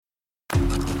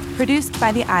Produced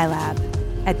by the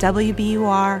iLab at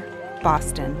WBUR,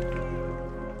 Boston.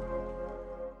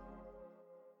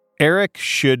 Eric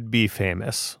should be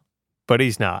famous, but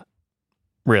he's not.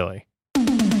 Really.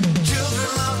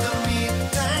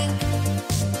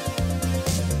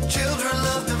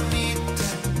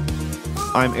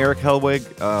 I'm Eric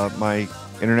Helwig. My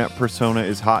internet persona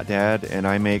is Hot Dad, and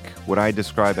I make what I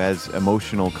describe as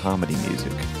emotional comedy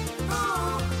music.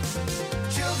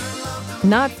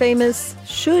 Not famous,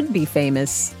 should be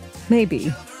famous,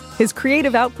 maybe. His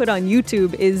creative output on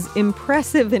YouTube is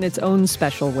impressive in its own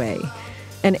special way.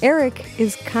 And Eric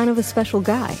is kind of a special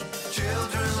guy.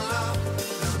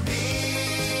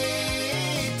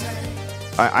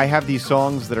 I have these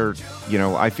songs that are,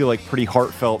 I feel like pretty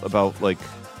heartfelt about like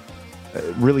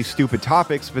really stupid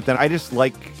topics, but then I just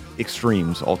like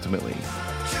extremes ultimately.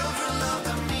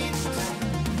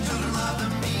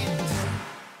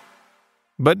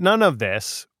 But none of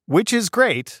this, which is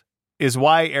great, is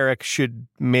why Eric should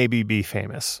maybe be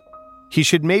famous. He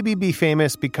should maybe be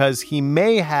famous because he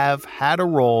may have had a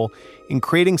role in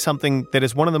creating something that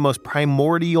is one of the most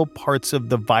primordial parts of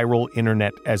the viral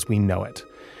internet as we know it.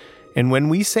 And when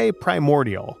we say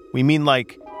primordial, we mean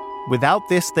like, without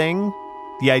this thing,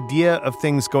 the idea of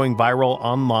things going viral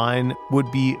online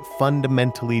would be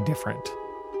fundamentally different.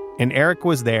 And Eric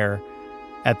was there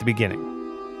at the beginning.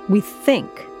 We think.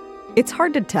 It's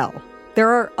hard to tell. There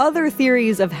are other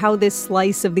theories of how this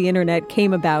slice of the internet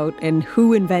came about and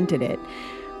who invented it.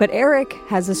 But Eric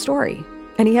has a story,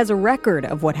 and he has a record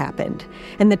of what happened.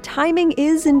 And the timing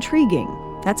is intriguing.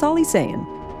 That's all he's saying.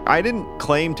 I didn't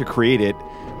claim to create it.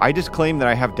 I just claim that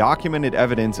I have documented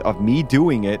evidence of me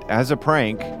doing it as a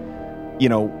prank,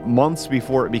 months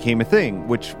before it became a thing,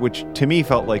 which to me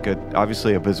felt like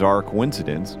obviously a bizarre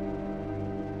coincidence.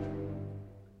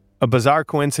 A bizarre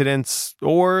coincidence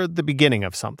or the beginning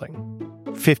of something.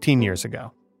 15 years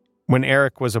ago, when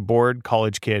Eric was a bored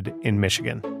college kid in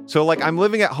Michigan. So I'm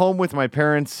living at home with my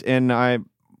parents, and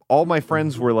all my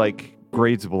friends were like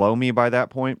grades below me by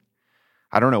that point.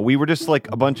 I don't know. We were just like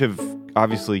a bunch of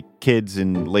obviously kids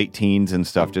in late teens and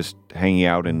stuff, just hanging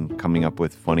out and coming up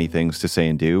with funny things to say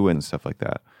and do and stuff like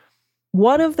that.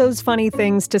 One of those funny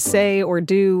things to say or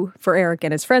do, for Eric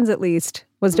and his friends at least,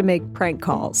 was to make prank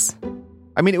calls.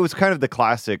 I mean, it was kind of the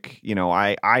classic,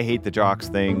 I hate the jocks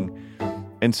thing.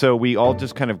 And so we all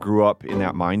just kind of grew up in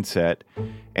that mindset.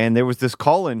 And there was this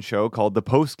call-in show called the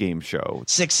Post-Game Show.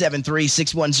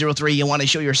 673-6103. You want to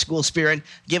show your school spirit,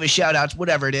 give a shout-out,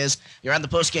 whatever it is. You're on the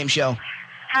Post-Game Show.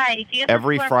 Hi. Do you have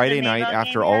Every Friday night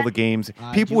after all the games,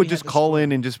 people would just call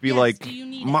in and just be like,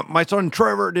 my son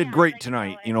Trevor did great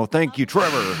tonight. Thank you,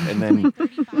 Trevor. And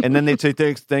then they'd say,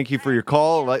 thank you for your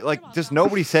call. Like just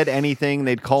nobody said anything.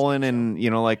 They'd call in and,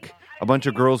 like a bunch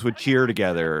of girls would cheer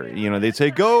together. They'd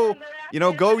say, go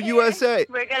USA.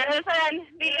 We're going to send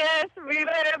the S. We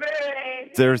better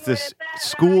be. There's this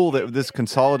this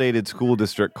consolidated school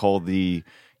district called the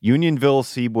Unionville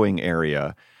Sebring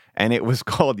area, and it was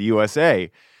called USA.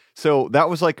 So that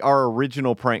was like our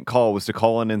original prank call, was to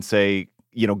call in and say,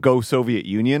 go Soviet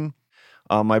Union.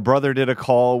 My brother did a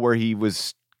call where he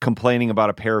was complaining about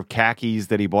a pair of khakis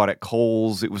that he bought at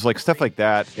Kohl's. It was like stuff like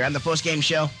that. You're on the Post-Game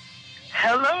Show.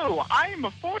 Hello, I am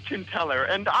a fortune teller,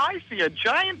 and I see a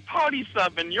giant party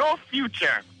sub in your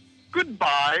future.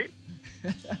 Goodbye.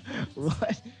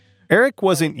 What? Eric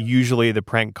wasn't usually the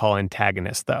prank call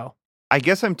antagonist, though. I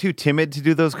guess I'm too timid to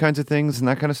do those kinds of things and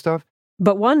that kind of stuff.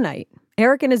 But one night,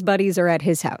 Eric and his buddies are at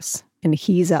his house, and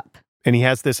he's up. And he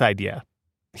has this idea.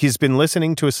 He's been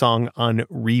listening to a song on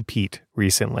repeat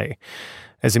recently.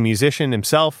 As a musician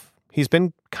himself, he's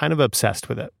been kind of obsessed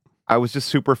with it. I was just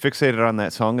super fixated on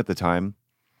that song at the time.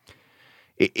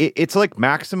 It's like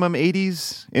maximum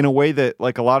 80s in a way that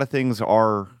like a lot of things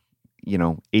are,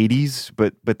 80s,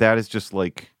 but that is just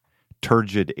like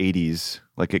turgid 80s.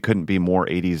 Like it couldn't be more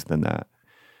 80s than that.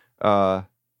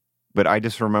 But I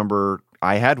just remember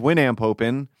I had Winamp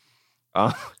open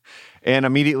and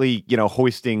immediately,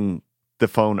 hoisting the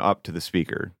phone up to the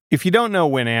speaker. If you don't know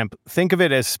Winamp, think of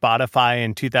it as Spotify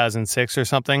in 2006 or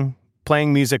something,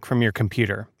 playing music from your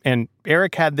computer. And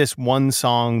Eric had this one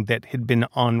song that had been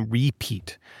on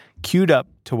repeat, queued up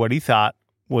to what he thought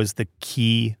was the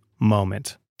key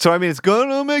moment. So, I mean, it's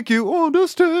gonna make you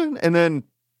understand. And then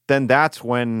that's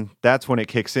when it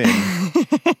kicks in.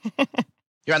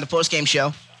 You're on the Post-Game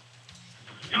Show.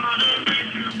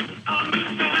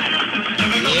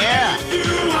 Yeah.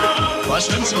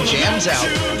 Busting some jams out.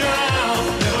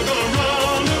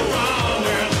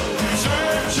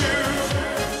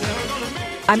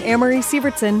 I'm Amory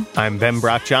Sievertson. I'm Ben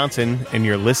Brock Johnson, and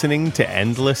you're listening to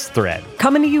Endless Thread.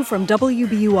 Coming to you from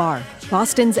WBUR,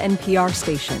 Boston's NPR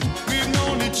station.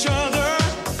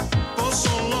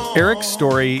 Eric's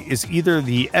story is either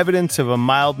the evidence of a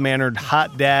mild-mannered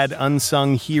hot dad,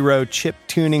 unsung hero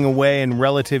chip-tuning away in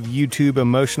relative YouTube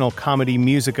emotional comedy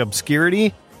music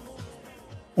obscurity,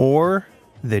 or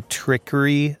the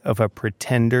trickery of a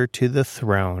pretender to the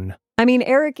throne. I mean,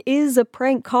 Eric is a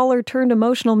prank caller turned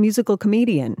emotional musical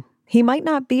comedian. He might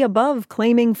not be above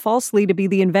claiming falsely to be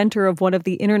the inventor of one of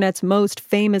the internet's most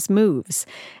famous moves.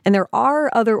 And there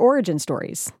are other origin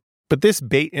stories. But this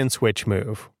bait-and-switch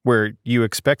move, where you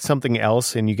expect something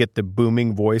else and you get the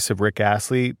booming voice of Rick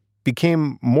Astley,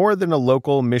 became more than a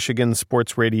local Michigan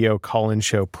sports radio call-in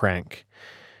show prank.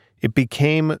 It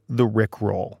became the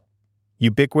Rickroll.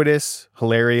 Ubiquitous,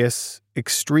 hilarious,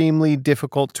 extremely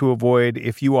difficult to avoid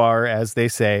if you are, as they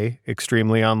say,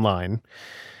 extremely online.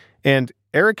 And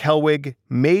Eric Hellwig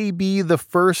may be the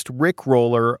first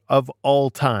Rickroller of all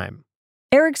time.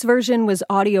 Eric's version was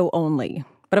audio only.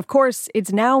 But of course,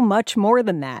 it's now much more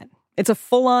than that. It's a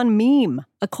full-on meme,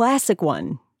 a classic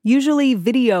one, usually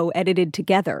video edited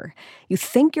together. You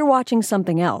think you're watching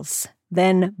something else,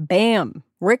 then bam,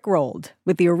 Rickrolled,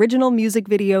 with the original music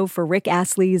video for Rick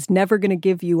Astley's Never Gonna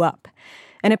Give You Up.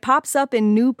 And it pops up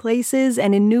in new places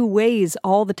and in new ways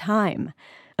all the time.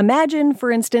 Imagine,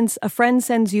 for instance, a friend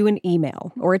sends you an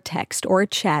email or a text or a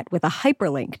chat with a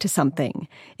hyperlink to something,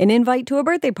 an invite to a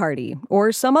birthday party,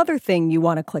 or some other thing you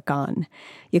want to click on.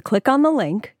 You click on the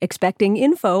link, expecting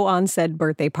info on said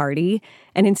birthday party,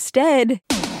 and instead,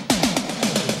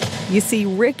 you see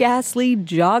Rick Astley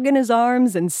jogging his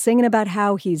arms and singing about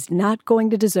how he's not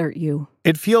going to desert you.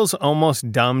 It feels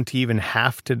almost dumb to even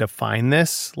have to define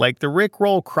this, like the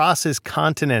Rickroll crosses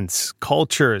continents,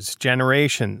 cultures,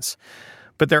 generations.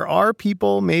 But there are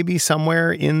people maybe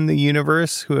somewhere in the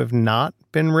universe who have not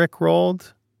been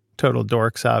Rickrolled. Total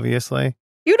dorks, obviously.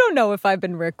 You don't know if I've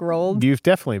been Rickrolled. You've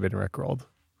definitely been Rickrolled.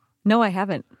 No, I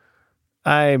haven't.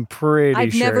 I'm pretty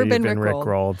I've sure never you've been been Rickrolled.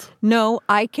 Rickrolled. No,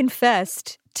 I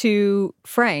confessed to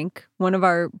Frank, one of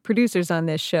our producers on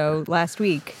this show last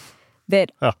week,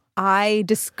 that I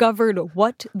discovered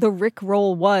what the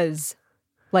Rickroll was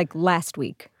like last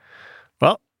week.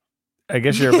 Well, I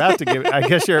guess you're about to be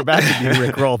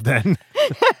Rickrolled then.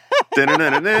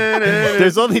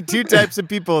 There's only two types of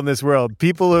people in this world.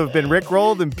 People who have been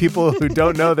Rickrolled and people who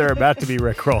don't know they're about to be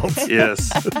Rickrolled. Yes.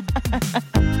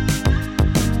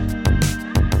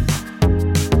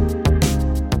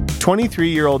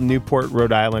 23-year-old Newport,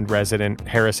 Rhode Island resident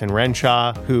Harrison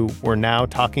Renshaw, who we're now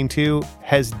talking to,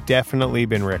 has definitely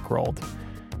been Rickrolled.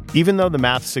 Even though the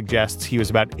math suggests he was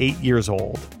about 8 years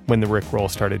old when the Rickroll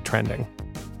started trending.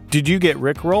 Did you get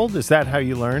Rickrolled? Is that how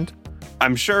you learned?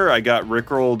 I'm sure I got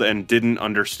Rickrolled and didn't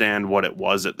understand what it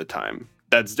was at the time.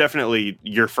 That's definitely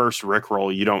your first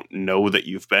Rickroll. You don't know that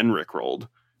you've been Rickrolled.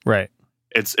 Right.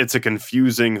 It's a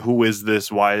confusing, who is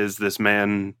this? Why is this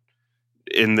man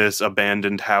in this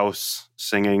abandoned house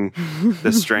singing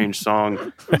this strange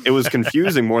song? It was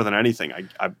confusing more than anything,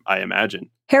 I imagine.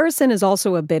 Harrison is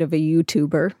also a bit of a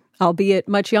YouTuber, albeit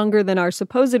much younger than our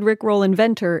supposed Rickroll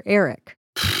inventor, Eric.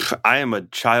 I am a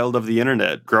child of the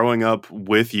internet, growing up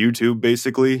with YouTube,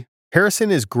 basically. Harrison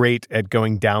is great at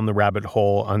going down the rabbit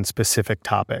hole on specific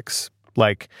topics,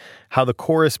 like how the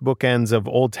chorus bookends of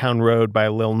Old Town Road by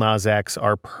Lil Nas X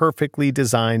are perfectly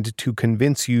designed to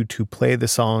convince you to play the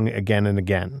song again and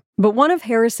again. But one of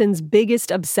Harrison's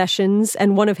biggest obsessions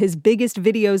and one of his biggest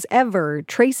videos ever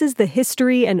traces the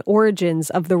history and origins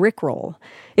of the Rickroll.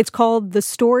 It's called The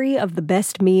Story of the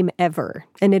Best Meme Ever,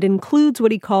 and it includes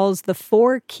what he calls the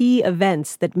 4 key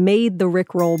events that made the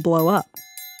Rickroll blow up.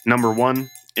 Number 1,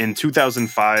 in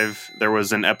 2005, there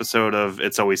was an episode of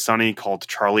It's Always Sunny called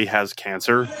Charlie Has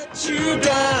Cancer.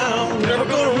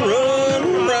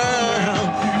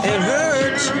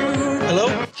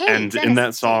 And in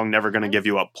that song, Never Gonna Give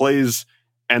You Up plays,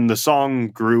 and the song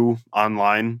grew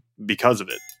online because of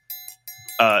it.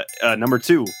 Number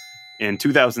 2, in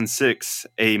 2006,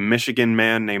 a Michigan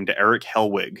man named Eric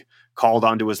Hellwig called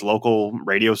onto his local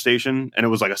radio station, and it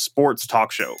was like a sports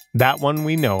talk show. That one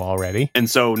we know already. And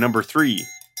so number 3,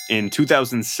 in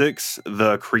 2006,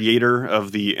 the creator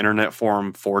of the internet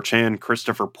forum 4chan,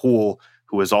 Christopher Poole,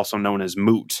 who is also known as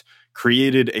Moot,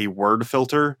 created a word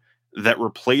filter that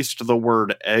replaced the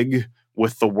word egg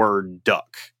with the word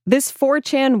duck. This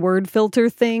 4chan word filter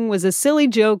thing was a silly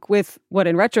joke with what,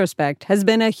 in retrospect, has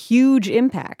been a huge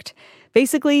impact.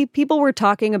 Basically, people were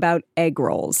talking about egg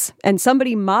rolls, and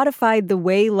somebody modified the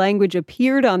way language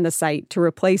appeared on the site to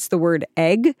replace the word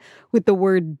egg with the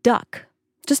word duck.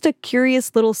 Just a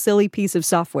curious little silly piece of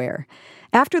software.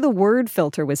 After the word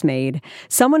filter was made,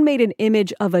 someone made an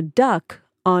image of a duck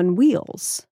on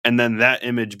wheels. And then that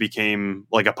image became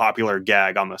like a popular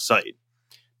gag on the site.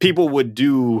 people would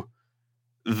do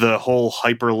the whole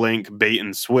hyperlink bait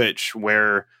and switch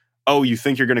where, oh, you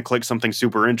think you're going to click something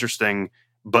super interesting,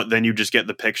 but then you just get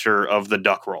the picture of the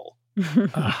duck roll.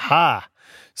 Aha.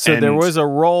 So there was a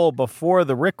roll before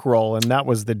the Rick roll, and that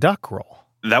was the duck roll.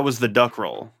 That was the duck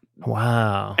roll.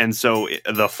 Wow. And so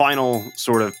the final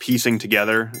sort of piecing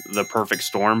together the perfect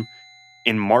storm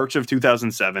in March of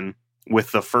 2007,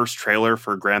 with the first trailer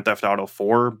for Grand Theft Auto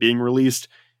 4 being released,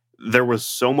 there was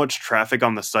so much traffic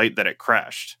on the site that it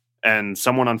crashed. And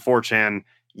someone on 4chan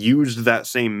used that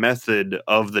same method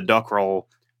of the duck roll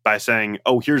by saying,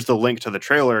 oh, here's the link to the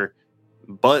trailer,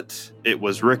 but it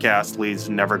was Rick Astley's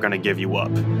Never Gonna Give You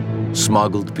Up.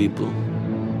 Smuggled people,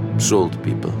 sold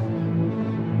people.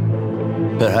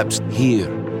 Perhaps here,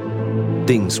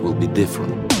 things will be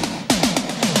different.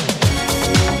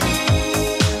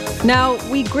 Now,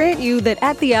 we grant you that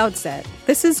at the outset,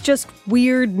 this is just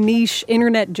weird, niche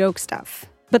internet joke stuff.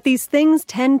 But these things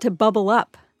tend to bubble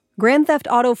up. Grand Theft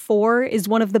Auto 4 is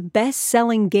one of the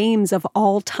best-selling games of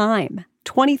all time.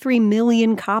 23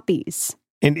 million copies.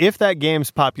 And if that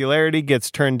game's popularity gets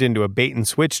turned into a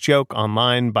bait-and-switch joke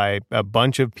online by a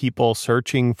bunch of people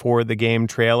searching for the game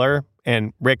trailer,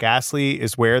 and Rick Astley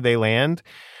is where they land,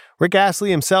 Rick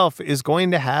Astley himself is going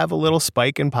to have a little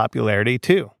spike in popularity,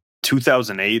 too.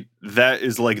 2008, that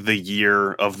is like the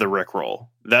year of the Rickroll.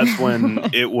 That's when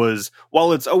it was,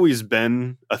 while it's always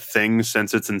been a thing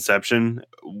since its inception,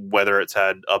 whether it's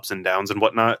had ups and downs and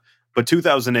whatnot, but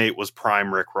 2008 was prime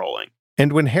Rickrolling.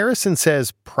 And when Harrison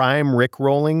says prime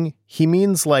Rickrolling, he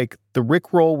means like the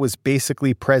Rickroll was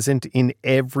basically present in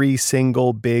every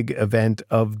single big event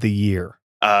of the year.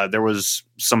 There was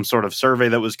some sort of survey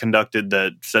that was conducted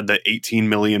that said that 18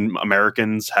 million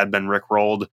Americans had been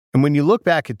Rickrolled. And when you look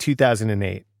back at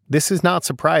 2008, this is not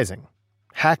surprising.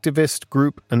 Hacktivist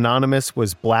group Anonymous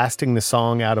was blasting the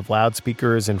song out of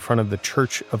loudspeakers in front of the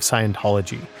Church of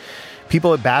Scientology.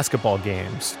 People at basketball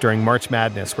games during March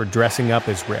Madness were dressing up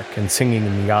as Rick and singing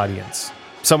in the audience.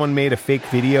 Someone made a fake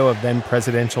video of then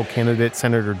presidential candidate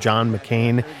Senator John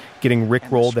McCain getting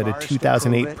Rickrolled at a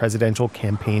 2008 presidential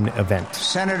campaign event.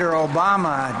 Senator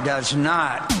Obama does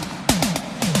not.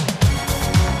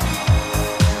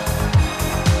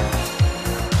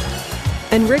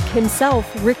 And Rick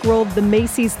himself rickrolled the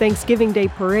Macy's Thanksgiving Day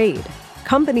Parade.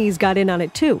 Companies got in on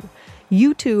it too.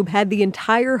 YouTube had the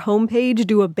entire homepage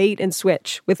do a bait and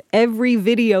switch, with every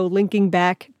video linking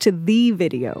back to the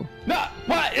video. No,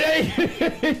 what?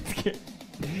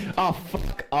 Oh,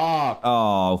 fuck off.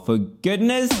 Oh, for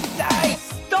goodness sake,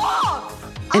 stop!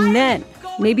 And then,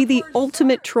 maybe the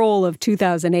ultimate troll of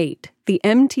 2008, the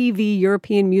MTV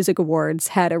European Music Awards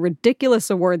had a ridiculous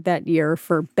award that year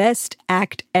for Best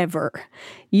Act Ever.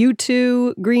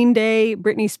 U2, Green Day,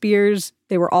 Britney Spears,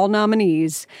 they were all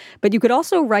nominees, but you could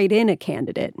also write in a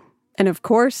candidate. And of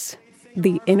course,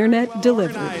 the internet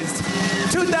delivered.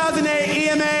 2008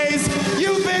 EMAs,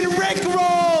 you've been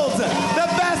Rickrolled! The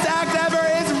best act ever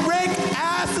is Rick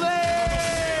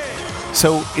Astley!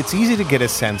 So it's easy to get a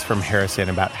sense from Harrison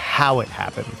about how it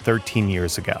happened 13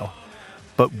 years ago.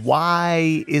 But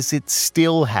why is it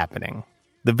still happening?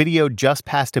 The video just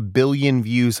passed 1 billion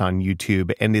views on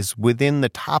YouTube and is within the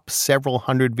top several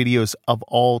hundred videos of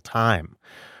all time.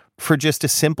 For just a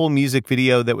simple music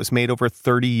video that was made over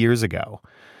 30 years ago.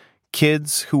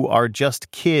 Kids who are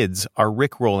just kids are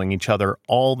rickrolling each other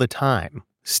all the time,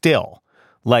 still.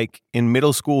 Like in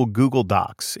middle school Google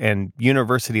Docs and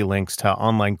university links to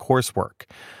online coursework.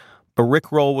 A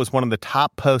rickroll was one of the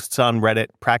top posts on Reddit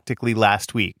practically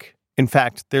last week. In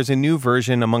fact, there's a new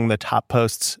version among the top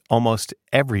posts almost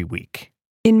every week.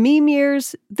 In meme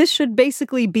years, this should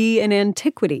basically be an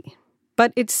antiquity,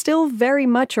 but it's still very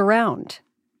much around.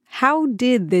 How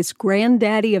did this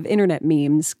granddaddy of internet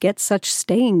memes get such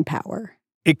staying power?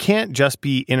 It can't just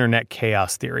be internet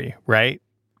chaos theory, right?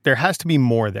 There has to be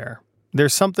more there.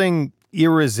 There's something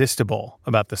irresistible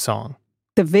about the song.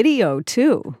 The video,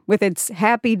 too, with its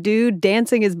happy dude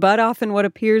dancing his butt off in what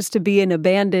appears to be an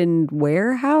abandoned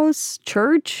warehouse,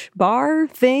 church, bar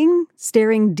thing,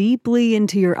 staring deeply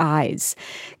into your eyes.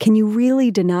 Can you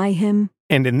really deny him?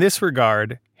 And in this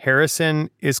regard, Harrison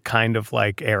is kind of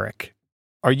like Eric.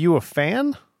 Are you a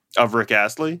fan? Of Rick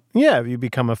Astley? Yeah, have you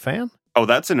become a fan? Oh,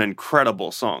 that's an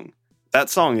incredible song. That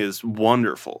song is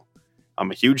wonderful. I'm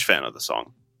a huge fan of the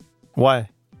song. Why?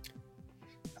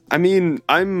 I mean,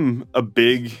 I'm a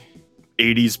big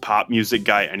 80s pop music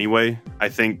guy anyway. I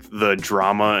think the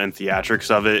drama and theatrics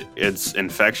of it, it's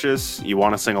infectious. You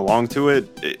want to sing along to it.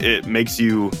 It makes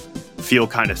you feel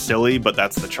kind of silly, but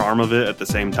that's the charm of it at the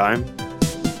same time.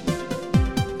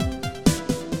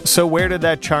 So where did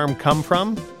that charm come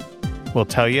from? We'll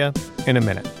tell you in a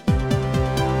minute.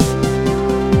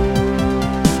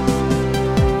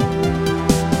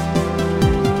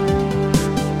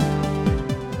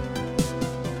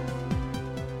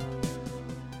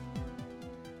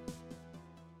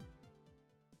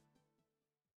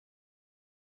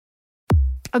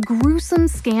 A gruesome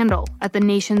scandal at the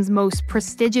nation's most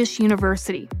prestigious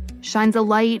university shines a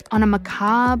light on a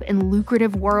macabre and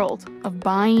lucrative world of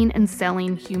buying and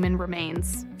selling human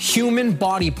remains. Human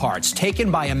body parts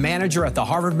taken by a manager at the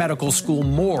Harvard Medical School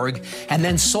morgue and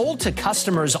then sold to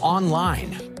customers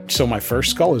online. So my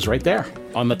first skull is right there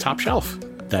on the top shelf.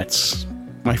 That's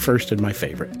my first and my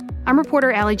favorite. I'm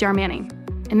reporter Allie Jarmanning,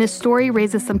 and this story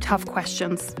raises some tough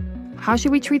questions. How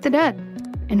should we treat the dead?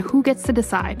 And who gets to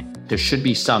decide? There should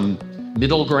be some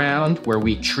middle ground where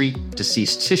we treat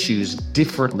deceased tissues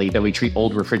differently than we treat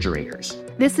old refrigerators.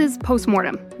 This is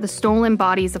Postmortem, The Stolen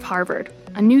Bodies of Harvard,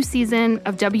 a new season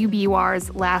of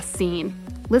WBUR's Last Scene.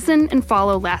 Listen and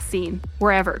follow Last Scene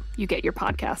wherever you get your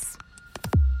podcasts.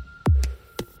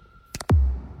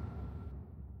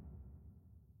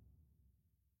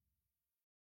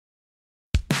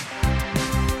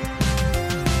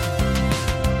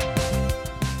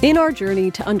 In our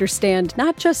journey to understand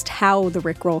not just how the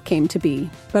Rickroll came to be,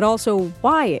 but also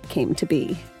why it came to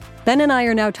be, Ben and I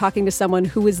are now talking to someone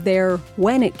who was there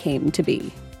when it came to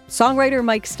be. Songwriter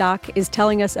Mike Stock is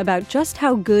telling us about just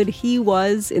how good he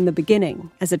was in the beginning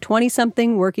as a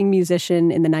 20-something working musician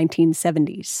in the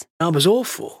 1970s. I was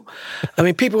awful. I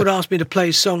mean, people would ask me to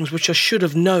play songs which I should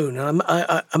have known.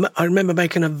 I remember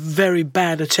making a very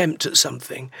bad attempt at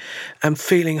something and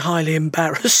feeling highly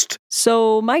embarrassed.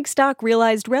 So Mike Stock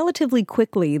realized relatively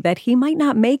quickly that he might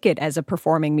not make it as a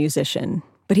performing musician,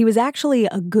 but he was actually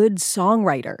a good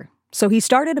songwriter. So he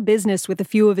started a business with a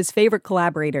few of his favorite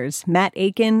collaborators, Matt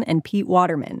Aiken and Pete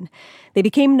Waterman. They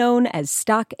became known as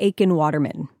Stock Aiken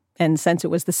Waterman. And since it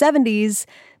was the 70s,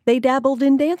 they dabbled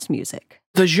in dance music.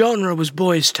 The genre was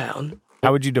Boys Town.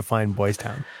 How would you define Boys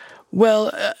Town? Well,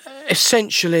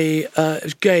 essentially,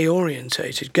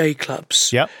 gay-orientated, gay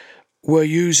clubs were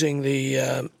using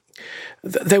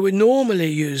they were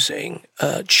normally using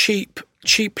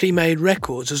cheaply made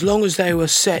records, as long as they were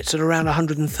set at around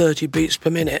 130 beats per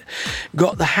minute,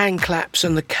 got the hand claps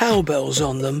and the cowbells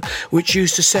on them, which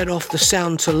used to set off the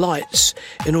sound to lights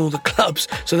in all the clubs,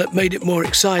 so that made it more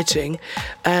exciting.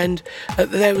 And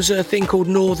there was a thing called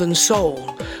Northern Soul,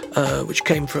 which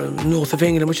came from north of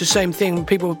England, which is the same thing.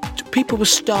 People were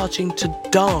starting to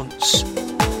dance.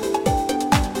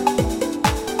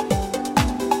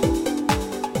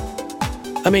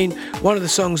 I mean, one of the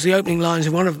songs, the opening lines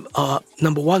in one of our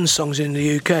number one songs in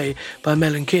the UK by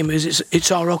Mel and Kim is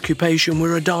 "It's our occupation,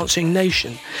 we're a dancing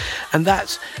nation," and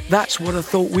that's what I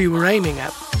thought we were aiming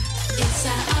at. It's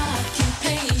our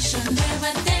occupation, we're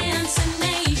a dancing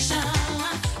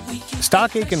nation.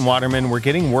 Stock Aiken Waterman were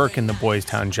getting work in the Boys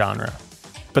Town genre,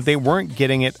 but they weren't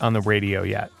getting it on the radio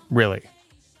yet, really.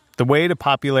 The way to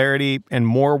popularity and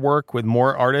more work with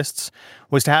more artists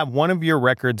was to have one of your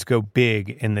records go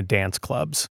big in the dance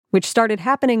clubs. Which started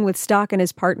happening with Stock and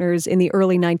his partners in the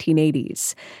early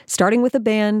 1980s, starting with a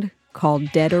band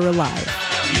called Dead or Alive.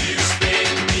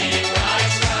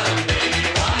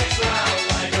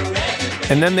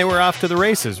 And then they were off to the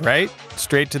races, right?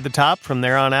 Straight to the top from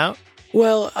there on out?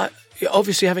 Well,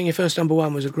 obviously having your first number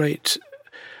one was a great...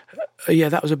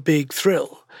 that was a big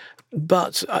thrill.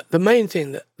 But the main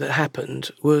thing that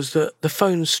happened was that the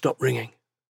phones stopped ringing.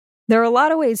 There are a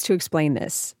lot of ways to explain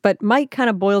this, but Mike kind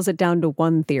of boils it down to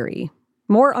one theory.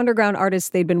 More underground artists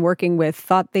they'd been working with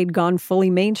thought they'd gone fully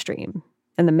mainstream.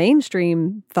 And the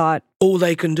mainstream thought... all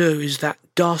they can do is that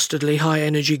dastardly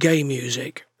high-energy gay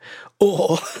music.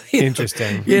 Or...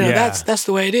 Interesting. That's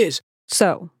the way it is.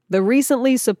 So, the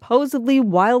recently supposedly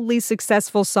wildly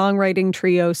successful songwriting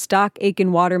trio Stock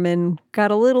Aiken Waterman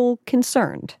got a little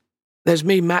concerned. There's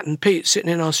me, Matt and Pete sitting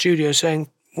in our studio saying,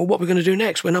 well, what are we going to do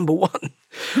next? We're number one.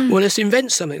 Well, let's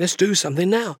invent something. Let's do something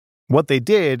now. What they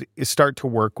did is start to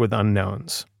work with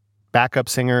unknowns. Backup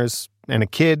singers and a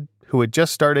kid who had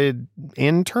just started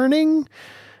interning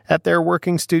at their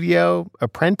working studio,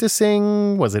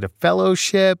 apprenticing. Was it a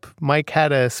fellowship? Mike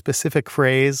had a specific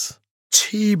phrase.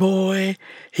 T-boy,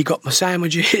 he got my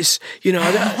sandwiches.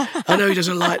 I know he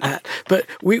doesn't like that, but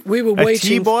we were waiting.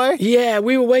 T-boy? Yeah,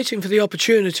 we were waiting for the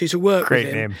opportunity to work Great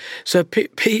with him. Name. So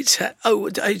Pete said, "Oh,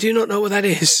 I do not know what that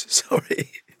is.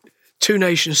 Sorry." Two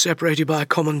nations separated by a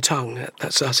common tongue.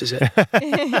 That's us, is it?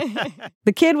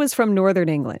 The kid was from Northern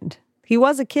England. He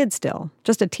was a kid still,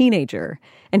 just a teenager,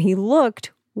 and he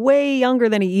looked way younger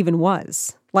than he even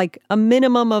was, like a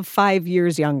minimum of 5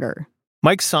 years younger.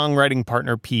 Mike's songwriting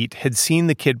partner, Pete, had seen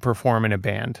the kid perform in a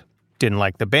band. Didn't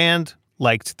like the band,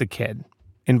 liked the kid.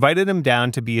 Invited him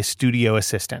down to be a studio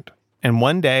assistant. And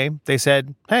one day, they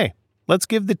said, hey, let's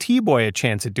give the T-Boy a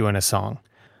chance at doing a song.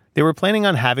 They were planning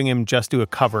on having him just do a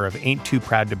cover of Ain't Too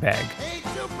Proud to Beg.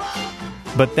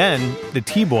 But then, the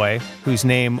T-Boy, whose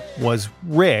name was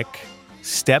Rick,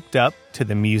 stepped up to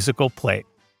the musical plate.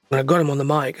 When I got him on the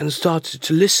mic and started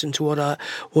to listen to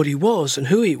what he was and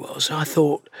who he was, I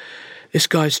thought, this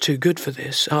guy's too good for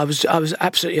this. I was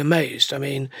absolutely amazed. I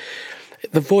mean,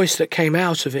 the voice that came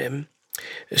out of him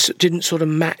didn't sort of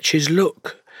match his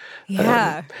look.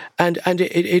 Yeah. And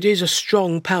it is a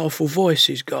strong, powerful voice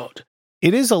he's got.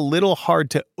 It is a little hard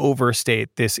to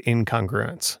overstate this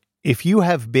incongruence. If you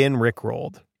have been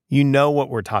rickrolled, you know what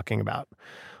we're talking about.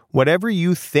 Whatever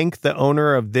you think the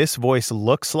owner of this voice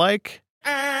looks like,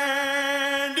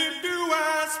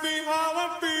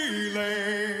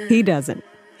 he doesn't.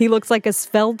 He looks like a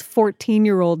svelte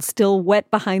 14-year-old still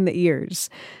wet behind the ears.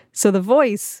 So the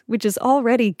voice, which is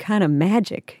already kind of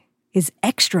magic, is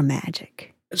extra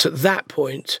magic. So at that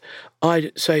point,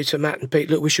 I'd say to Matt and Pete,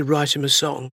 look, we should write him a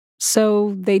song.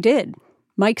 So they did.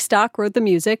 Mike Stock wrote the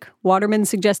music, Waterman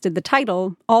suggested the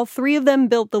title, all three of them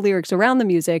built the lyrics around the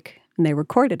music, and they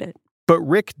recorded it. But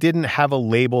Rick didn't have a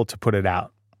label to put it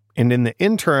out. And in the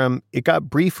interim, it got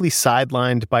briefly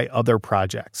sidelined by other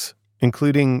projects,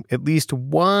 including at least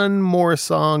one more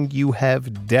song you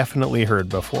have definitely heard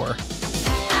before.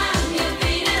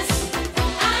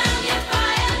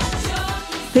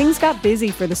 Things got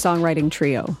busy for the songwriting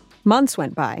trio. Months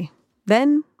went by.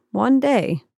 Then, one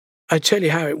day... I tell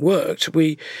you how it worked.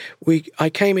 I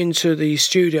came into the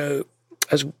studio,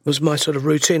 as was my sort of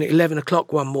routine, at 11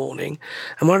 o'clock one morning,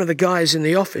 and one of the guys in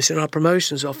the office, in our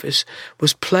promotions office,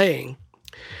 was playing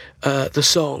the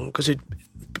song, because it'd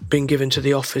been given to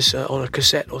the office on a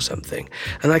cassette or something.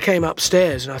 And I came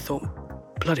upstairs and I thought,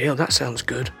 bloody hell, that sounds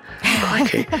good.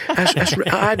 Crikey.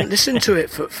 I hadn't listened to it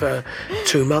for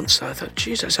 2 months. I thought,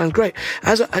 geez, that sounds great.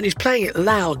 And he's playing it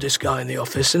loud, this guy in the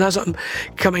office. And as I'm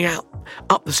coming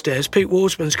up the stairs, Pete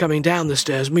Waterman's coming down the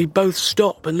stairs, and we both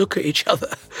stop and look at each other.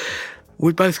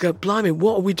 We both go, blimey,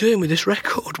 what are we doing with this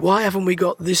record? Why haven't we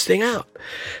got this thing out?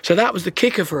 So that was the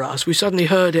kicker for us. We suddenly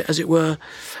heard it, as it were,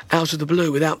 out of the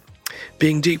blue without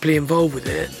being deeply involved with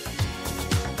it.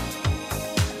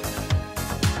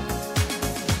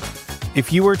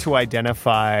 If you were to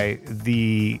identify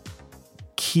the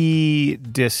key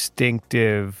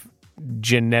distinctive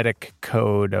genetic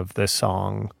code of the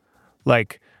song,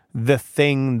 like the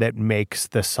thing that makes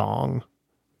the song,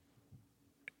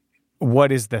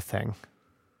 what is the thing?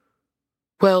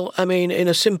 Well, I mean, in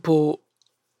a simple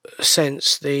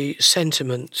sense, the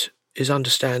sentiment is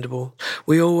understandable.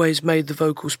 We always made the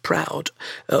vocals proud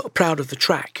of the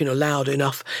track, loud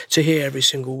enough to hear every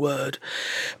single word.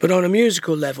 But on a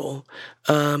musical level,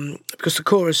 because the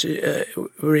chorus,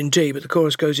 we're in D, but the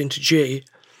chorus goes into G,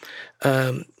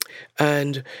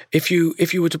 and if you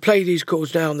were to play these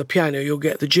chords now on the piano, you'll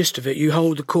get the gist of it. You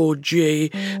hold the chord G,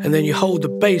 and then you hold the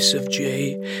bass of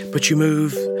G, but you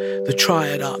move the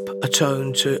triad up a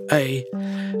tone to A.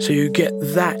 So you get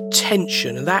that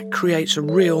tension, and that creates a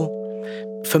real,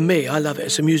 for me, I love it,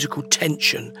 it's a musical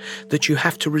tension that you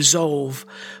have to resolve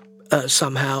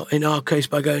somehow, in our case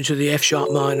by going to the F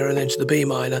sharp minor and then to the B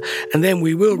minor, and then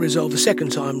we will resolve the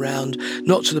second time round,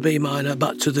 not to the B minor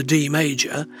but to the D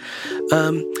major.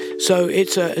 So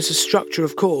it's a structure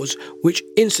of chords which,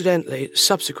 incidentally,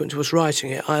 subsequent to us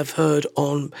writing it, I've heard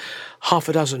on half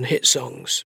a dozen hit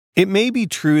songs. It may be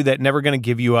true that Never Gonna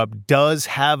Give You Up does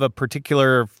have a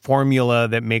particular formula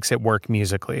that makes it work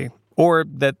musically, or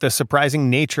that the surprising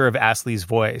nature of Astley's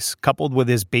voice, coupled with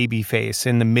his baby face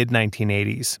in the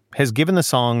mid-1980s, has given the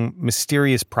song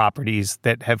mysterious properties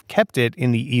that have kept it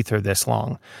in the ether this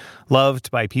long,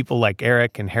 loved by people like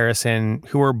Eric and Harrison,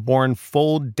 who were born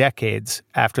full decades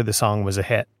after the song was a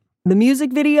hit. The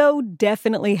music video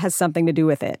definitely has something to do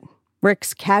with it.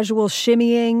 Rick's casual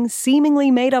shimmying,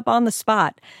 seemingly made up on the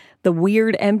spot, the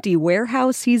weird empty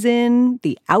warehouse he's in,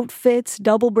 the outfits,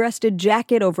 double-breasted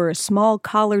jacket over a small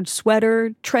collared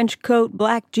sweater, trench coat,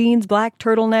 black jeans, black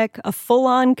turtleneck, a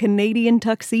full-on Canadian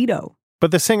tuxedo. But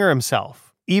the singer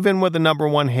himself, even with the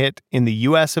 #1 hit in the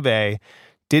US of A,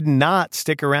 did not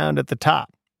stick around at the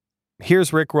top.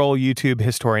 Here's Rickroll YouTube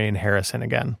historian Harrison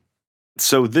again.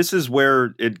 So this is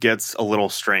where it gets a little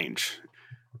strange.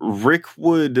 Rick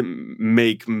would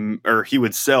he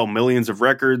would sell millions of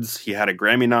records. He had a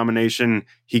Grammy nomination.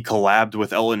 He collabed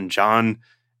with Elton John,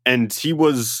 and he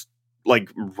was like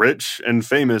rich and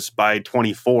famous by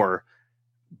 24.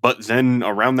 But then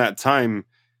around that time,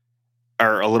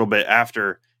 or a little bit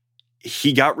after,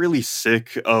 he got really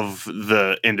sick of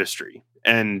the industry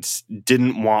and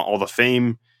didn't want all the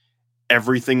fame.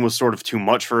 Everything was sort of too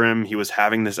much for him. He was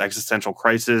having this existential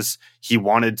crisis. He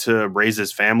wanted to raise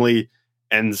his family.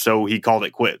 And so he called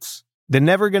it quits. The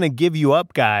Never Gonna Give You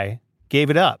Up guy gave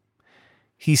it up.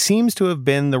 He seems to have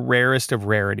been the rarest of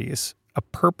rarities, a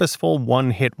purposeful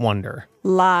one-hit wonder.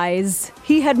 Lies.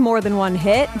 He had more than one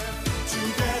hit.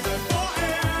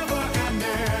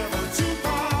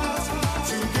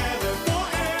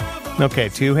 Okay,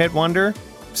 two-hit wonder?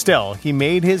 Still, he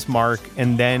made his mark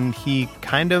and then he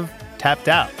kind of tapped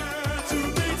out.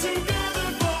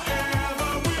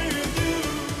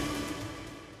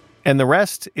 And the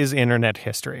rest is internet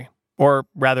history. Or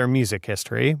rather, music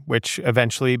history, which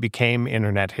eventually became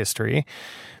internet history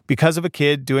because of a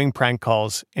kid doing prank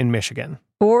calls in Michigan.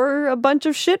 Or a bunch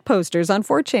of shit posters on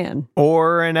 4chan.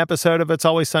 Or an episode of It's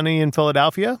Always Sunny in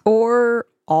Philadelphia. Or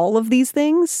all of these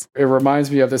things. It reminds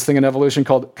me of this thing in evolution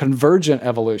called convergent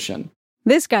evolution.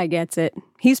 This guy gets it.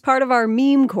 He's part of our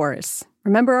meme course.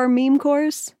 Remember our meme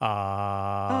course?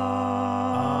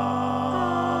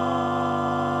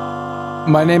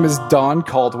 My name is Don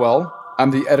Caldwell. I'm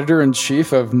the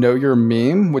editor-in-chief of Know Your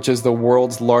Meme, which is the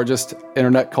world's largest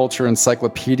internet culture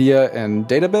encyclopedia and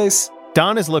database.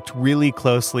 Don has looked really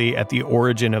closely at the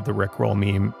origin of the Rickroll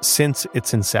meme since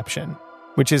its inception,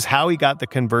 which is how he got the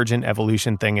convergent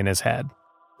evolution thing in his head.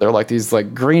 They're like these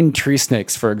green tree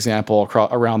snakes, for example,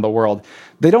 around the world.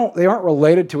 They aren't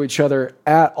related to each other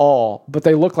at all, but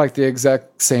they look like the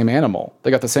exact same animal. They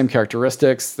got the same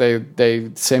characteristics,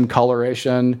 they same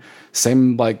coloration,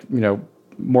 same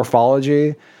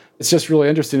morphology. It's just really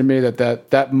interesting to me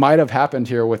that might have happened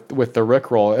here with the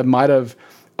Rickroll. It might have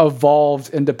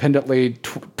evolved independently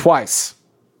twice.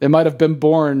 It might have been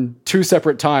born two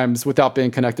separate times without being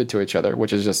connected to each other,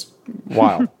 which is just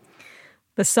wild.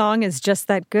 The song is just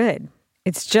that good.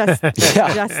 It's just,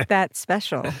 just that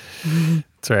special.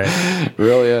 That's right. It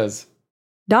really is.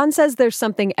 Don says there's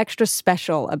something extra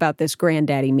special about this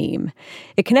Granddaddy meme.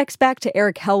 It connects back to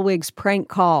Eric Hellwig's prank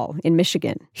call in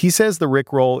Michigan. He says the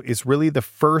Rickroll is really the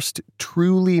first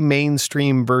truly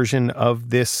mainstream version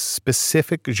of this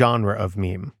specific genre of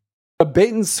meme. A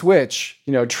bait and switch,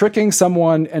 tricking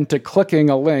someone into clicking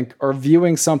a link or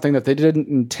viewing something that they didn't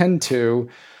intend to,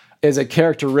 is a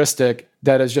characteristic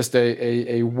that is just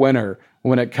a winner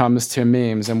when it comes to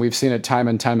memes. And we've seen it time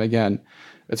and time again.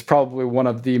 It's probably one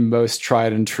of the most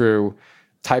tried and true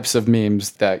types of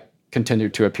memes that continue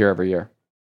to appear every year.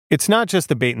 It's not just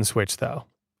the bait and switch, though.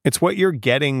 It's what you're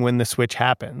getting when the switch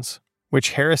happens,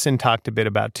 which Harrison talked a bit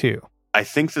about too. I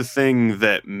think the thing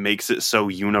that makes it so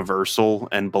universal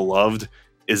and beloved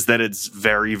is that it's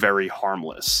very, very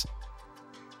harmless.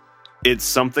 It's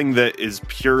something that is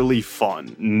purely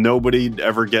fun. Nobody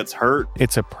ever gets hurt.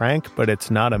 It's a prank, but it's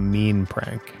not a mean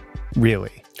prank,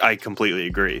 really. I completely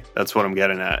agree. That's what I'm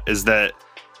getting at, is that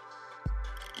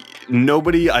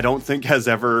nobody, I don't think, has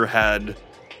ever had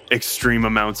extreme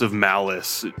amounts of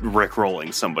malice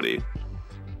rickrolling somebody.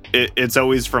 It's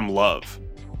always from love.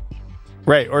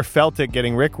 Right, or felt it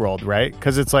getting rickrolled, right?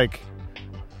 Because it's like,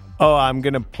 oh, I'm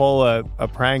going to pull a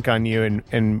prank on you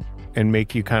and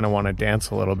make you kind of want to dance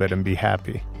a little bit and be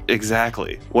happy.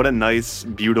 Exactly. What a nice,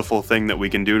 beautiful thing that we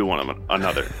can do to one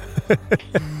another.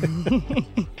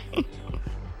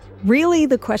 Really,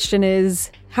 the question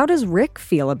is, how does Rick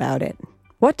feel about it?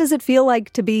 What does it feel like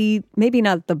to be maybe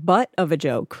not the butt of a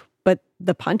joke, but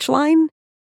the punchline?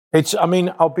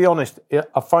 I'll be honest,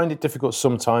 I find it difficult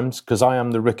sometimes because I am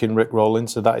the Rick in Rick Rolling,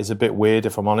 so that is a bit weird,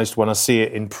 if I'm honest, when I see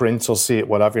it in print or see it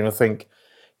whatever, and I think,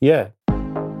 yeah.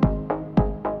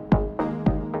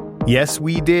 Yes,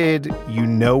 we did.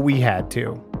 We had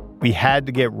to. We had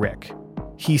to get Rick.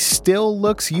 He still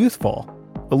looks youthful.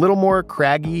 A little more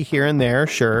craggy here and there,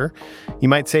 sure. You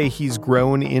might say he's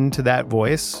grown into that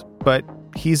voice, but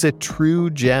he's a true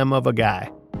gem of a guy.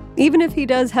 Even if he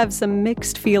does have some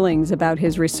mixed feelings about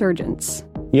his resurgence.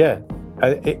 Yeah,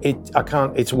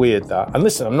 it's weird that. And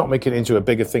listen, I'm not making it into a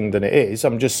bigger thing than it is.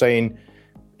 I'm just saying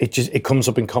it comes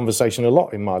up in conversation a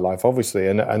lot in my life, obviously,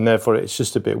 and therefore it's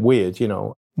just a bit weird,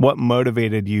 What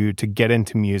motivated you to get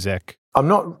into music? I'm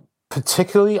not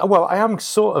particularly, well, I am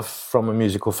sort of from a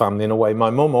musical family in a way. My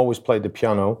mum always played the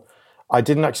piano. I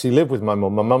didn't actually live with my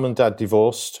mum. My mum and dad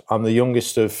divorced. I'm the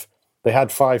youngest of, they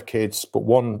had 5 kids, but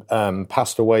one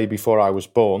passed away before I was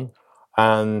born.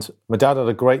 And my dad had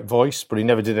a great voice, but he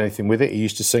never did anything with it. He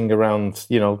used to sing around,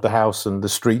 the house and the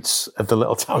streets of the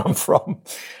little town I'm from.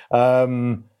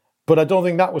 But I don't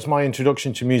think that was my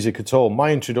introduction to music at all.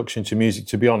 My introduction to music,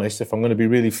 to be honest, if I'm going to be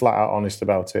really flat out honest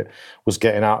about it, was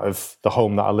getting out of the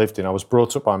home that I lived in. I was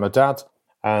brought up by my dad,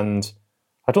 and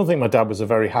I don't think my dad was a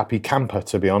very happy camper,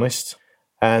 to be honest.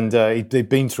 And they'd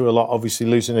been through a lot. Obviously,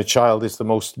 losing a child is the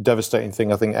most devastating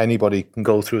thing I think anybody can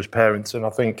go through as parents. And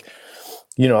I think,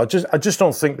 I just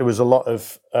don't think there was a lot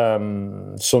of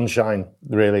sunshine,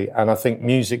 really. And I think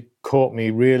music caught me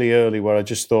really early, where I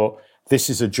just thought, this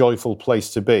is a joyful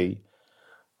place to be.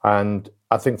 And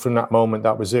I think from that moment,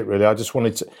 that was it, really. I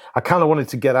kind of wanted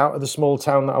to get out of the small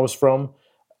town that I was from,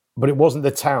 but it wasn't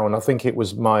the town. I think it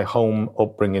was my home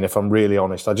upbringing, if I'm really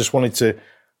honest. I just wanted to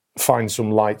find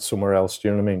some light somewhere else. Do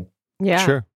you know what I mean? Yeah.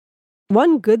 Sure.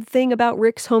 One good thing about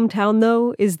Rick's hometown,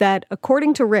 though, is that,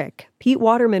 according to Rick, Pete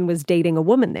Waterman was dating a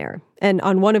woman there. And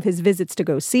on one of his visits to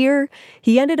go see her,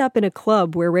 he ended up in a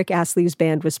club where Rick Astley's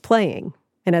band was playing.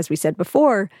 And as we said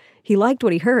before, he liked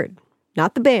what he heard.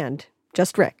 Not the band,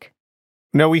 just Rick.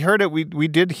 No, we heard it. We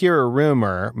did hear a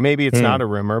rumor. Maybe it's not a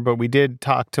rumor, but we did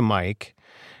talk to Mike.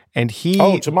 And he...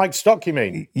 Oh, to Mike Stock, you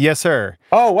mean? Yes, sir.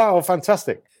 Oh, wow,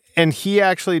 fantastic. And he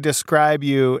actually described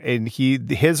you, and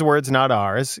his words, not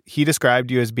ours. He described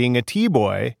you as being a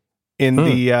T-boy in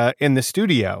the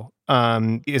studio.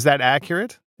 Is that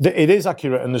accurate? It is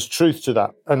accurate, and there's truth to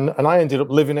that. And I ended up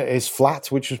living at his flat,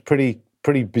 which was pretty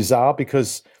bizarre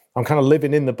because I'm kind of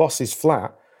living in the boss's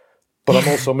flat, but I'm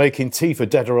also making tea for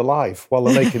Dead or Alive while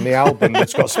they're making the album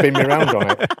that's got Spin Me Round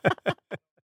on it.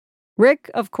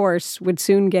 Rick, of course, would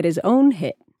soon get his own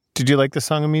hit. Did you like the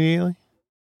song immediately?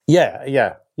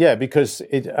 Yeah, because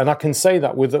and I can say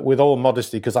that with all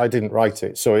modesty because I didn't write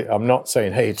it. So I'm not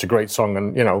saying, hey, it's a great song.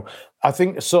 And, I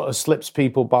think it sort of slips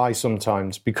people by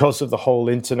sometimes because of the whole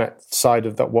internet side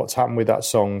of that, what's happened with that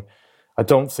song. I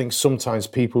don't think sometimes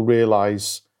people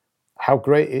realize how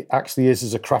great it actually is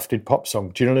as a crafted pop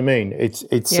song. Do you know what I mean? It's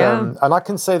and I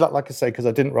can say that, like I say, because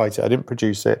I didn't write it, I didn't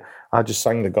produce it. I just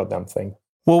sang the goddamn thing.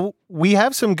 Well, we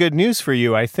have some good news for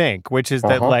you, I think, which is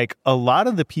that like a lot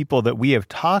of the people that we have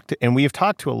talked to, and we have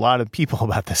talked to a lot of people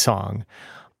about the song,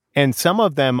 and some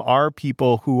of them are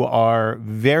people who are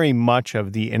very much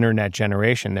of the internet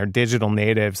generation. They're digital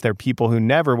natives. They're people who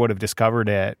never would have discovered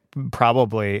it,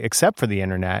 probably, except for the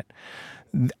internet.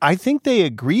 I think they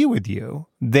agree with you.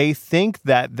 They think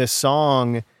that the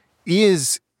song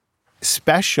is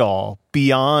special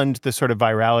beyond the sort of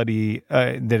virality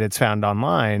that it's found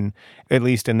online, at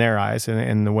least in their eyes and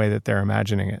in the way that they're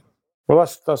imagining it. Well,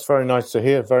 that's very nice to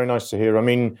hear. Very nice to hear. I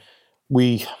mean,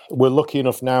 we're lucky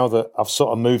enough now that I've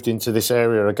sort of moved into this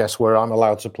area, I guess, where I'm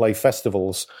allowed to play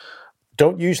festivals.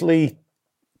 Don't usually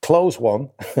close one,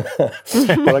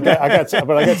 but I get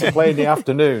to play in the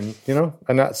afternoon,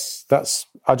 and that's.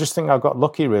 I just think I got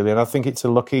lucky, really, and I think it's a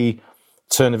lucky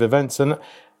turn of events. And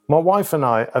my wife and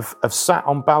I have sat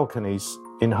on balconies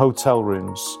in hotel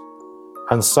rooms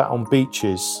and sat on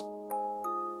beaches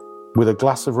with a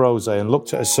glass of rosé and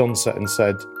looked at a sunset and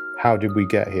said, "How did we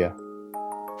get here?"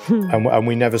 And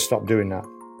we never stopped doing that.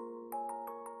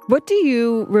 What do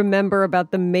you remember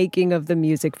about the making of the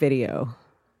music video?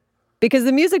 Because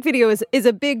the music video is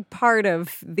a big part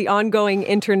of the ongoing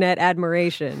internet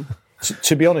admiration.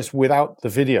 To be honest, without the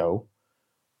video,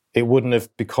 it wouldn't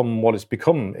have become what it's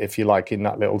become, if you like, in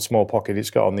that little small pocket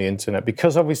it's got on the internet.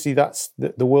 Because obviously that's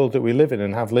the world that we live in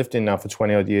and have lived in now for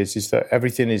 20 odd years, is that every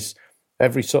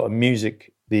sort of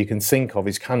music that you can think of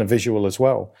is kind of visual as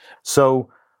well. So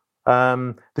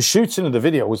the shooting of the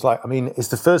video was it's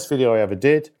the first video I ever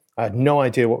did. I had no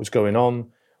idea what was going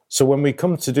on. So when we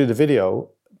come to do the video,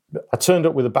 I turned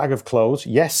up with a bag of clothes.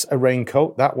 Yes, a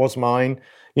raincoat. That was mine.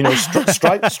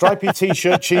 Stripy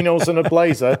T-shirt, chinos, and a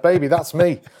blazer. Baby, that's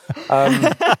me.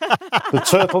 The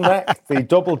turtleneck, the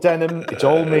double denim, it's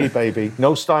all me, baby.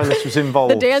 No stylist was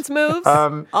involved. The dance moves,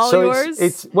 all yours?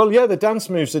 The dance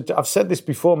moves, I've said this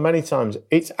before many times,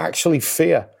 it's actually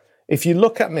fear. If you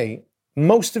look at me,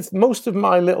 most of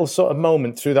my little sort of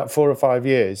moment through that 4 or 5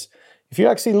 years, if you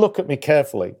actually look at me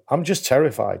carefully, I'm just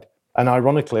terrified. And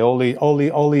ironically, all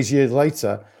these years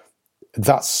later,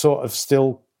 that sort of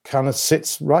still kind of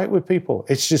sits right with people.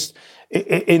 It's just,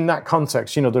 in that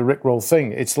context, the Rickroll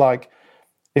thing, it's like,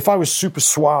 if I was super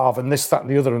suave and this, that, and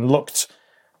the other and looked,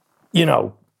 I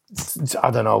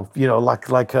don't know,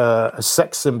 like a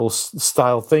sex symbol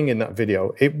style thing in that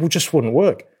video, it just wouldn't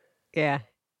work. Yeah.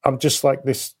 I'm just like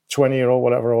this 20-year-old,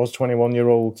 whatever I was,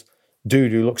 21-year-old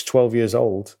dude who looks 12 years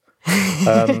old,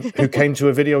 who came to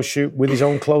a video shoot with his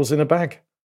own clothes in a bag.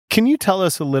 Can you tell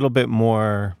us a little bit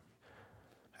more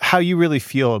how you really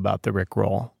feel about the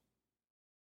Rickroll?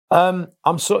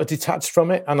 I'm sort of detached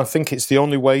from it, and I think it's the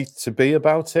only way to be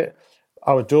about it.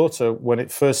 Our daughter, when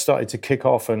it first started to kick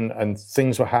off and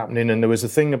things were happening, and there was a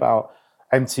thing about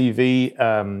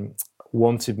MTV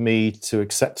wanted me to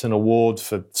accept an award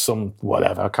for some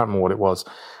whatever, I can't remember what it was.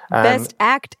 Best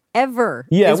act ever.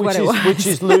 Yeah, which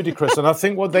is ludicrous. And I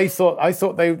think what they thought, I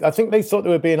think they thought they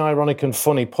were being ironic and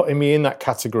funny, putting me in that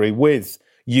category with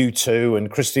U2 and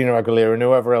Christina Aguilera and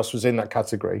whoever else was in that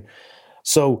category.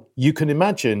 So you can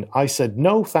imagine, I said,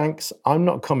 no, thanks, I'm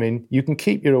not coming. You can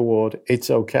keep your award. It's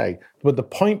okay. But the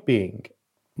point being,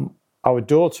 our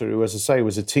daughter, who, as I say,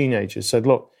 was a teenager, said,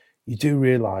 look, you do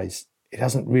realize it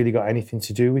hasn't really got anything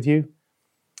to do with you.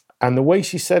 And the way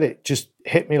she said it just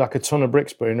hit me like a ton of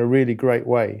bricks, but in a really great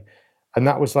way. And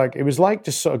that was like, it was like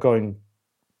just sort of going,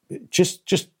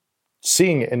 just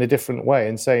seeing it in a different way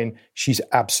and saying, she's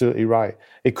absolutely right.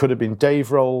 It could have been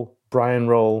Dave Roll, Brian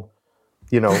Roll,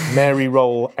 Mary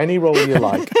Roll, any role you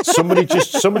like. Somebody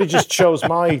just chose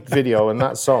my video and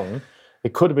that song.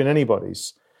 It could have been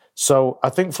anybody's. So I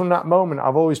think from that moment,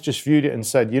 I've always just viewed it and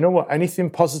said, you know what, anything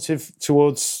positive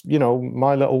towards,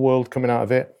 my little world coming out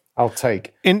of it, I'll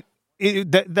take. And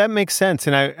that makes sense.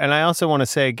 And I also want to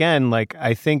say again, like,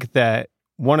 I think that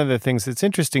one of the things that's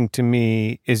interesting to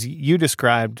me is you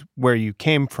described where you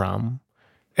came from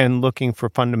and looking for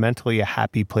fundamentally a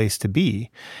happy place to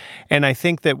be. And I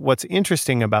think that what's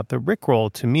interesting about the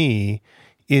Rickroll to me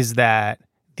is that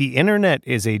the internet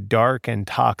is a dark and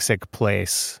toxic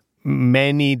place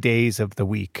many days of the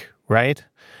week, right?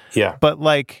 Yeah. But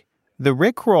like the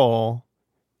Rickroll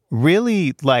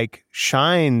really like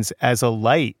shines as a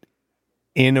light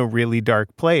in a really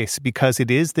dark place because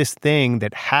it is this thing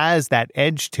that has that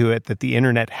edge to it that the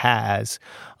internet has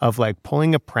of like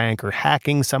pulling a prank or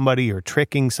hacking somebody or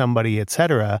tricking somebody,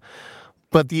 etc.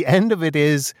 But the end of it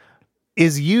is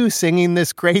you singing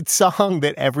this great song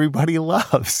that everybody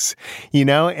loves,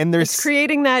 and there's it's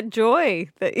creating that joy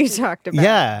that you talked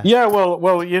about. Yeah.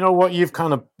 Well, you know what? You've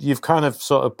kind of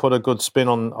sort of put a good spin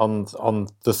on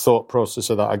the thought process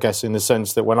of that, I guess, in the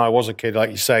sense that when I was a kid,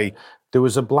 like you say, there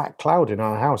was a black cloud in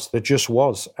our house. There just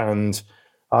was. And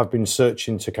I've been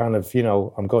searching to kind of,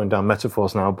 I'm going down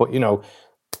metaphors now, but,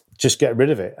 just get rid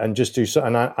of it and just do so.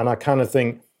 And I kind of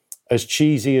think as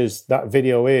cheesy as that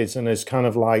video is and as kind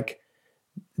of like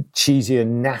cheesy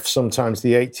and naff sometimes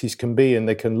the 80s can be and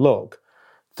they can look,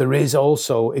 there is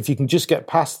also, if you can just get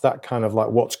past that kind of like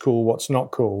what's cool, what's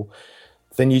not cool,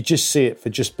 then you just see it for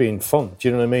just being fun. Do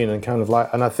you know what I mean? And kind of like,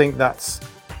 and I think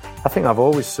I've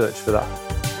always searched for that.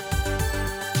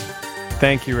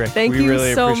 Thank you, Rick. Thank we you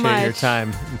really so appreciate much. your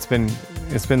time. It's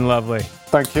been lovely.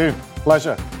 Thank you.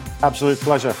 Pleasure. Absolute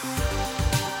pleasure.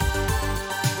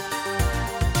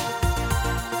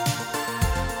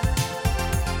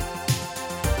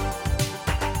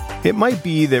 It might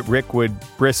be that Rick would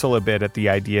bristle a bit at the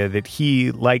idea that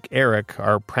he, like Eric,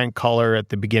 our prank caller at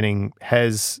the beginning,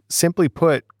 has simply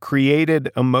put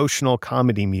created emotional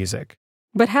comedy music.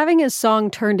 But having his song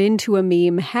turned into a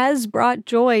meme has brought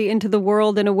joy into the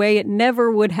world in a way it never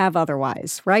would have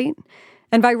otherwise, right?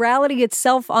 And virality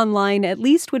itself online at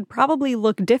least would probably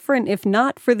look different if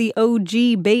not for the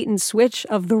OG bait and switch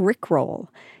of the Rickroll.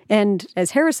 And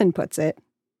as Harrison puts it,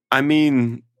 I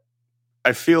mean,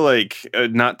 I feel like,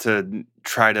 not to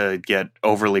try to get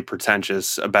overly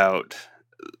pretentious about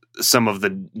some of the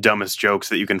dumbest jokes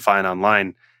that you can find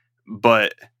online,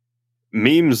 but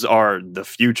memes are the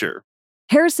future.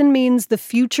 Harrison means the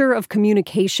future of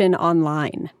communication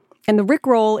online. And the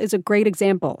Rickroll is a great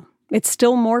example. It's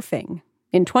still morphing.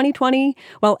 In 2020,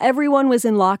 while everyone was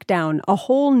in lockdown, a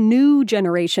whole new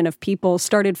generation of people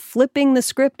started flipping the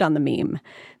script on the meme.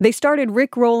 They started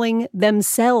Rickrolling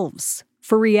themselves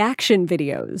for reaction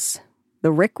videos. The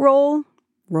Rickroll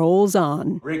rolls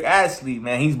on. Rick Astley,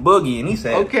 man, he's boogie, and he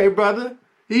said, "Okay, brother,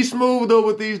 he's smooth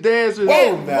over these dancers."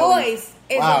 That voice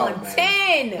is on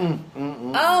 10.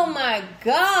 Oh my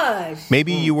gosh.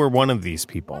 Maybe you were one of these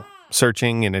people,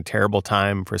 searching in a terrible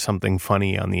time for something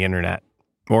funny on the internet.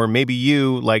 Or maybe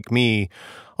you, like me,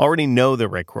 already know the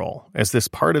Rickroll as this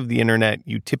part of the internet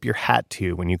you tip your hat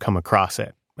to when you come across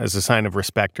it, as a sign of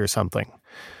respect or something.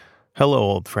 Hello,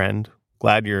 old friend.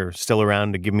 Glad you're still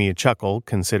around to give me a chuckle,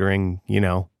 considering,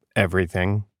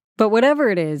 everything. But whatever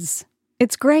it is,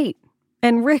 it's great.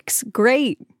 And Rick's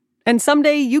great. And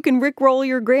someday you can Rickroll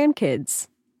your grandkids.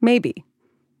 Maybe.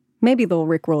 Maybe they'll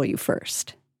Rickroll you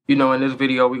first. In this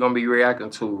video, we're going to be reacting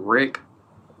to Rick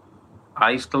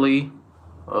Astley.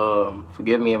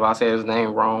 Forgive me if I say his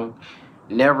name wrong.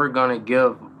 Never Gonna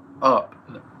Give Up.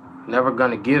 Never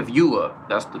Gonna Give You Up.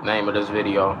 That's the name of this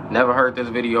video. Never heard this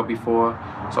video before.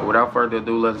 So without further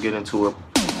ado, let's get into it.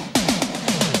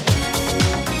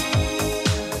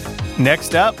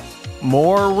 Next up,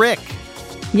 more Rick.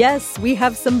 Yes, we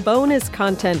have some bonus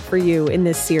content for you in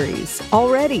this series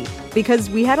already, because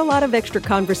we had a lot of extra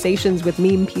conversations with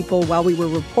meme people while we were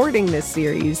reporting this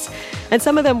series, and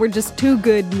some of them were just too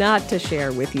good not to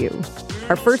share with you.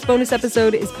 Our first bonus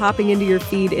episode is popping into your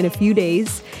feed in a few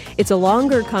days. It's a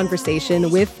longer conversation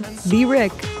with the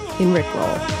Rick in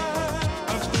Rickroll.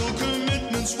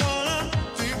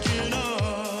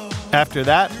 After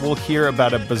that, we'll hear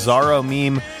about a bizarro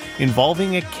meme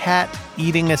involving a cat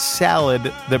eating a salad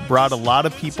that brought a lot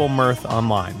of people mirth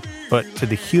online. but to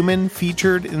the human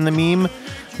featured in the meme,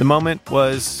 the moment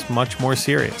was much more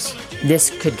serious. This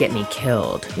could get me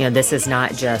killed. This is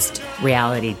not just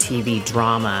reality TV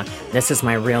drama. This is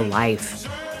my real life.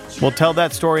 We'll tell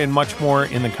that story and much more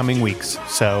in the coming weeks,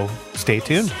 so stay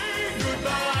tuned.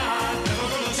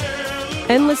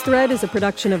 Endless Thread is a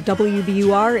production of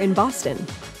WBUR in Boston.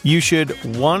 You should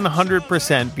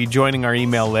 100% be joining our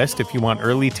email list if you want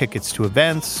early tickets to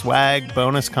events, swag,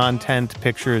 bonus content,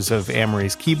 pictures of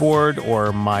Amory's keyboard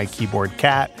or my keyboard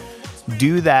cat.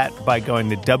 Do that by going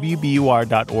to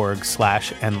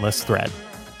wbur.org/endlessthread.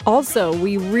 Also,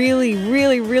 we really,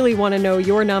 really, really want to know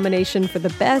your nomination for the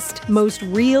best, most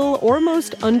real, or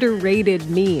most underrated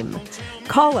meme.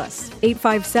 Call us,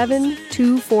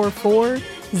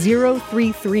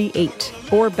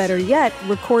 857-244-0338. Or better yet,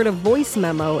 record a voice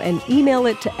memo and email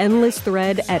it to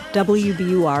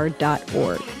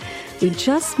endlessthread@wbur.org. We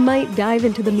just might dive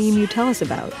into the meme you tell us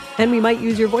about, and we might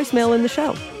use your voicemail in the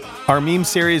show. Our meme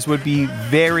series would be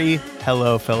very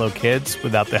Hello Fellow Kids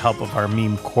without the help of our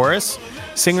meme chorus.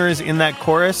 Singers in that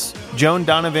chorus: Joan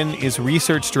Donovan is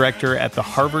research director at the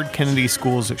Harvard Kennedy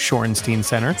School's Shorenstein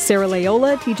Center. Sarah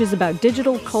Leola teaches about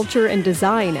digital culture and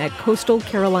design at Coastal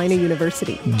Carolina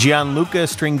University. Gianluca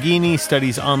Stringini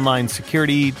studies online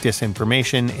security,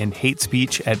 disinformation, and hate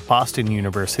speech at Boston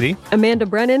University. Amanda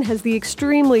Brennan has the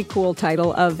extremely cool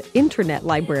title of Internet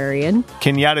Librarian.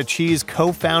 Kenyatta Cheese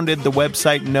co-founded the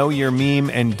website Know Your Meme,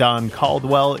 and Don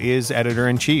Caldwell is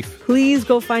editor-in-chief. Please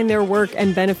go find their work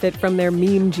and benefit from their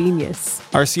meme genius.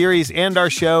 Our series and our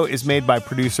show is made by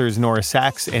producers Nora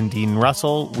Sachs and Dean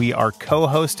Russell. We are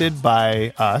co-hosted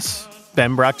by us,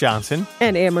 Ben Brock Johnson,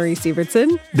 and Amory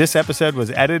Sievertson. This episode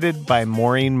was edited by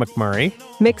Maureen McMurray.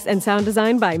 Mix and sound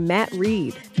design by Matt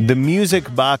Reed. The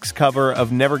music box cover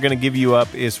of Never Gonna Give You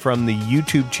Up is from the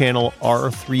YouTube channel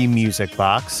R3 Music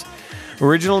Box.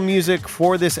 Original music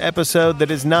for this episode that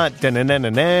is not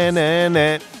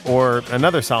da-na-na-na-na-na or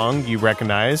another song you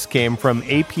recognize came from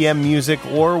APM Music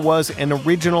or was an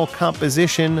original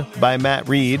composition by Matt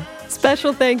Reed.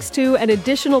 Special thanks to and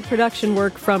additional production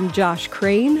work from Josh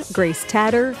Crane, Grace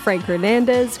Tatter, Frank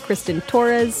Hernandez, Kristen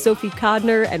Torres, Sophie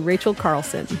Codner, and Rachel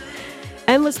Carlson.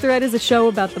 Endless Thread is a show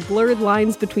about the blurred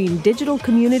lines between digital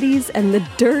communities and the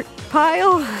dirt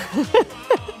pile.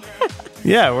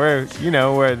 Yeah, we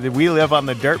live on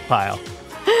the dirt pile.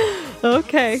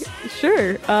 Okay,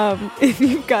 sure. If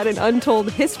you've got an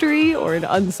untold history or an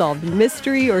unsolved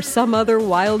mystery or some other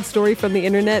wild story from the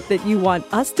internet that you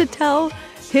want us to tell,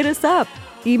 hit us up.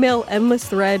 Email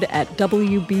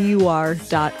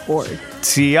endlessthread@wbur.org.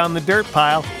 See you on the dirt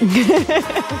pile.